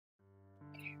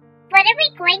What are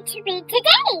we going to read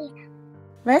today?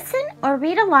 Listen or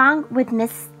read along with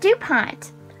Miss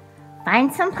DuPont.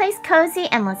 Find someplace cozy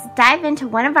and let's dive into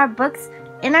one of our books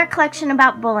in our collection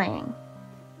about bullying.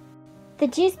 The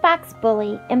Juicebox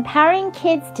Bully, Empowering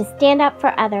Kids to Stand Up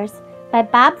for Others by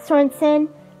Bob Sorensen,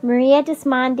 Maria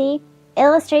Desmondi,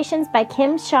 illustrations by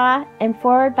Kim Shaw, and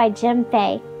foreword by Jim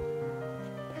Fay.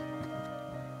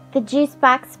 The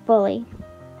Juicebox Bully.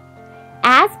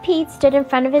 As Pete stood in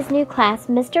front of his new class,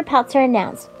 Mr. Peltzer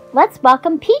announced, "Let's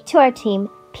welcome Pete to our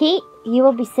team. Pete, you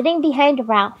will be sitting behind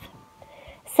Ralph."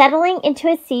 Settling into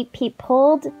his seat, Pete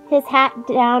pulled his hat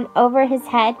down over his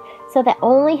head so that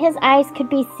only his eyes could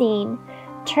be seen.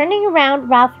 Turning around,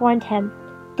 Ralph warned him,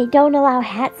 "They don't allow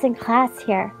hats in class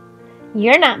here."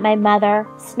 "You're not my mother,"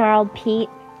 snarled Pete.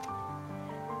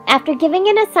 After giving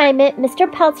an assignment, Mr.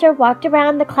 Peltzer walked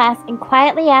around the class and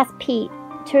quietly asked Pete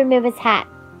to remove his hat.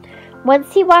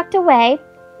 Once he walked away,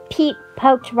 Pete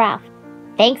poked Ralph.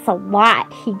 "Thanks a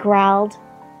lot," he growled.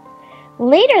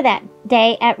 Later that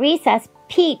day at recess,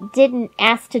 Pete didn't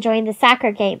ask to join the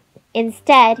soccer game.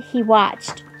 Instead, he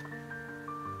watched.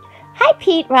 "Hi,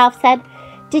 Pete," Ralph said.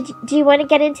 Do you want to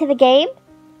get into the game?"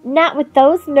 "Not with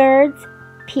those nerds,"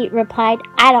 Pete replied.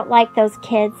 "I don't like those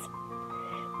kids."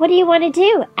 "What do you want to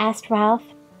do?" asked Ralph.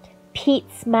 Pete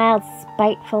smiled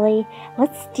spitefully.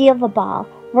 "Let's steal the ball.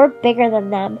 We're bigger than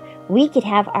them. We could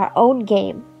have our own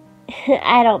game."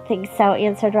 "I don't think so,"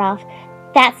 answered Ralph.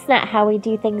 "That's not how we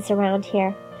do things around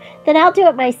here." "Then I'll do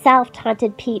it myself,"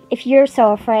 taunted Pete, "if you're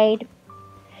so afraid."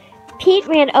 Pete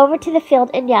ran over to the field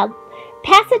and yelled,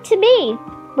 "Pass it to me!"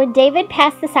 When David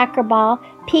passed the soccer ball,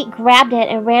 Pete grabbed it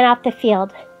and ran off the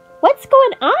field. "What's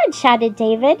going on?" shouted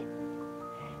David.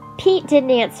 Pete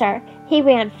didn't answer. He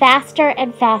ran faster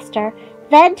and faster,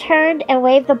 then turned and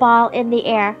waved the ball in the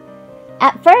air.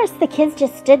 At first, the kids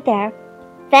just stood there.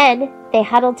 Then, they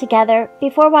huddled together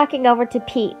before walking over to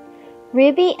Pete.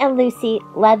 Ruby and Lucy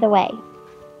led the way.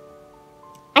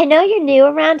 "I know you're new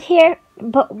around here,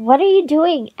 but what are you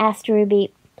doing?" asked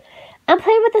Ruby. "I'm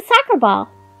playing with a soccer ball,"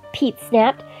 Pete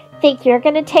snapped. "Think you're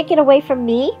going to take it away from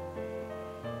me?"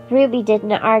 Ruby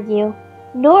didn't argue,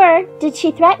 nor did she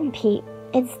threaten Pete.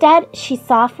 Instead, she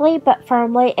softly but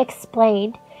firmly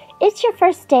explained, "It's your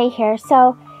first day here,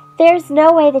 so there's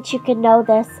no way that you can know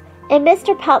this. In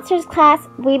Mr. Peltzer's class,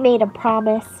 we made a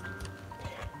promise.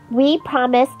 We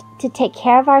promised to take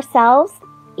care of ourselves,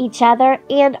 each other,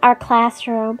 and our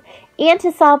classroom, and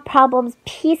to solve problems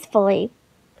peacefully.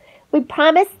 We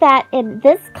promised that in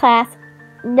this class,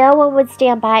 no one would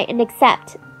stand by and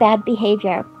accept bad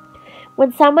behavior.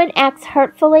 When someone acts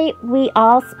hurtfully, we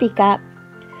all speak up.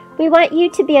 We want you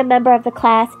to be a member of the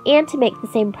class and to make the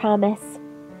same promise."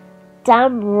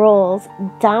 Dumb rules,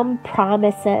 dumb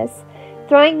promises.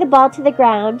 Throwing the ball to the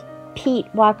ground, Pete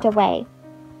walked away.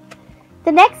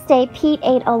 The next day, Pete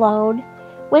ate alone.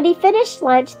 When he finished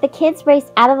lunch, the kids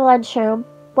raced out of the lunchroom,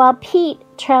 while Pete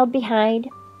trailed behind.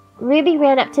 Ruby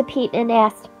ran up to Pete and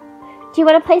asked, "Do you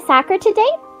want to play soccer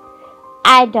today?"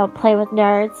 "I don't play with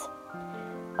nerds."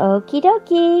 "Okie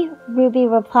dokie," Ruby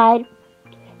replied.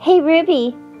 "Hey,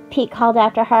 Ruby," Pete called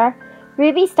after her.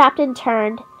 Ruby stopped and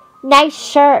turned. "Nice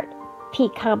shirt,"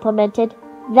 Pete complimented.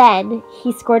 Then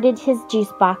he squirted his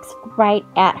juice box right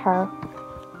at her.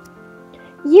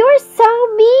 "You're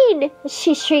so mean,"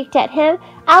 she shrieked at him.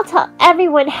 "I'll tell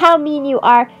everyone how mean you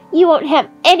are. You won't have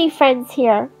any friends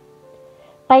here."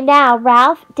 By now,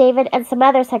 Ralph, David, and some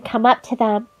others had come up to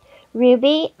them.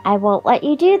 "Ruby, I won't let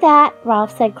you do that,"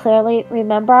 Ralph said clearly.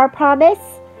 "Remember our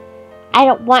promise?" "I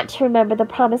don't want to remember the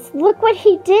promise. Look what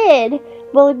he did.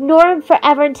 We'll ignore him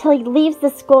forever until he leaves the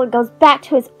school and goes back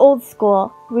to his old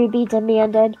school," Ruby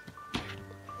demanded.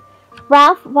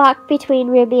 Ralph walked between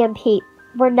Ruby and Pete.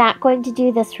 "We're not going to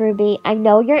do this, Ruby. I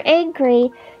know you're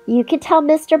angry. You can tell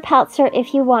Mr. Peltzer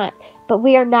if you want, but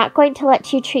we are not going to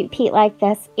let you treat Pete like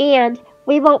this, and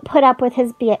we won't put up with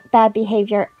his bad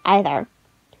behavior either."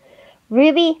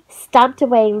 Ruby stomped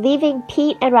away, leaving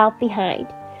Pete and Ralph behind.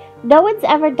 "No one's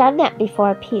ever done that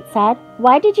before," Pete said.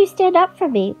 "Why did you stand up for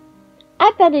me?"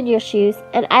 "I've been in your shoes,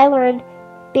 and I learned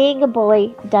being a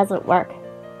bully doesn't work."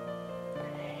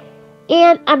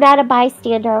 "And I'm not a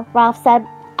bystander," Ralph said.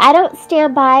 "I don't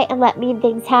stand by and let mean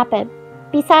things happen.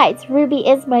 Besides, Ruby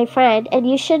is my friend, and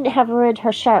you shouldn't have ruined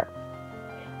her shirt."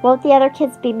 "Won't the other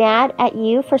kids be mad at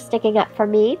you for sticking up for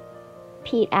me?"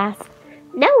 Pete asked.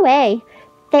 "No way.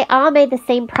 They all made the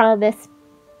same promise.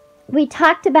 We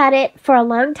talked about it for a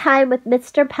long time with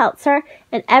Mr. Peltzer,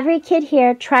 and every kid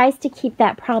here tries to keep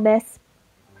that promise."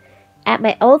 "At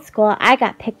my old school, I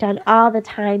got picked on all the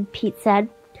time," Pete said.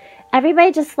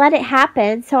 "Everybody just let it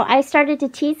happen, so I started to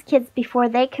tease kids before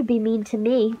they could be mean to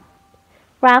me."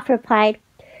 Ralph replied,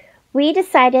 We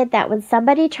decided that when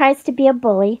somebody tries to be a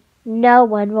bully, no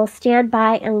one will stand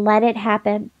by and let it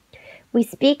happen. We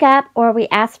speak up or we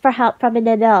ask for help from an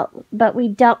adult, but we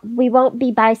won't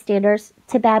be bystanders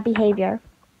to bad behavior.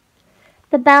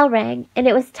 The bell rang, and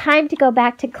it was time to go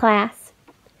back to class.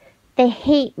 They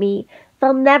hate me.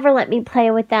 They'll never let me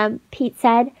play with them, Pete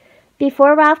said.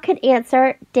 Before Ralph could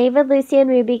answer, David, Lucy, and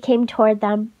Ruby came toward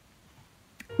them.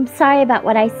 I'm sorry about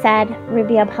what I said,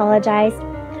 Ruby apologized.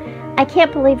 I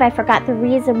can't believe I forgot the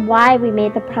reason why we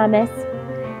made the promise.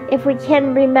 If we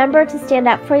can remember to stand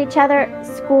up for each other,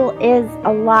 school is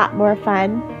a lot more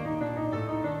fun.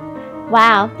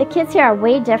 Wow, the kids here are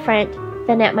way different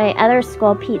than at my other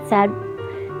school, Pete said.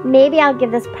 Maybe I'll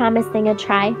give this promise thing a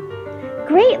try.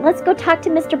 Great, let's go talk to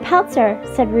Mr. Peltzer,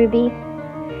 said Ruby.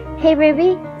 Hey,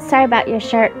 Ruby, sorry about your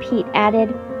shirt, Pete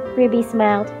added. Ruby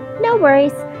smiled. No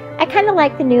worries, I kind of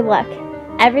like the new look.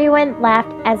 Everyone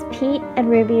laughed as Pete and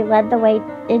Ruby led the way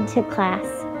into class.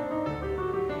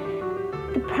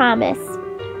 The promise.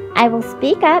 I will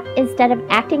speak up instead of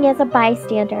acting as a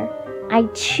bystander. I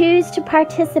choose to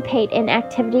participate in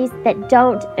activities that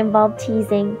don't involve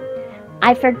teasing.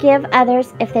 I forgive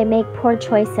others if they make poor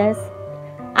choices.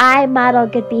 I model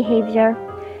good behavior.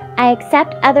 I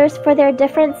accept others for their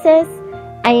differences.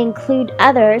 I include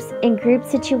others in group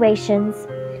situations.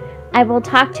 I will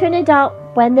talk to an adult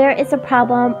when there is a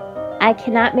problem I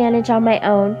cannot manage on my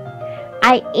own.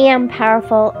 I am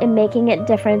powerful in making a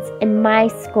difference in my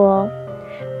school.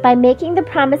 By making the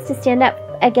promise to stand up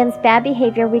against bad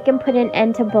behavior, we can put an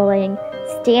end to bullying.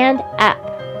 Stand up.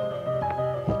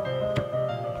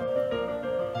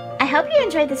 I hope you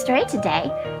enjoyed the story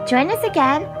today. Join us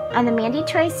again on the Mandy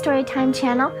Choice Storytime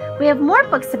channel. We have more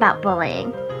books about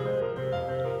bullying.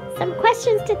 Some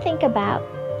questions to think about.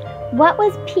 What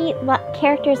was Pete's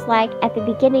characters like at the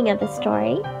beginning of the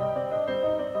story?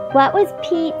 What was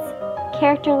Pete's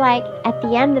character like at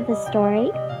the end of the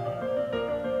story?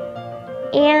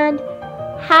 And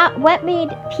what made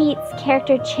Pete's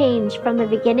character change from the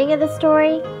beginning of the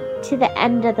story to the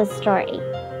end of the story?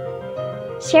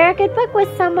 Share a good book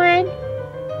with someone.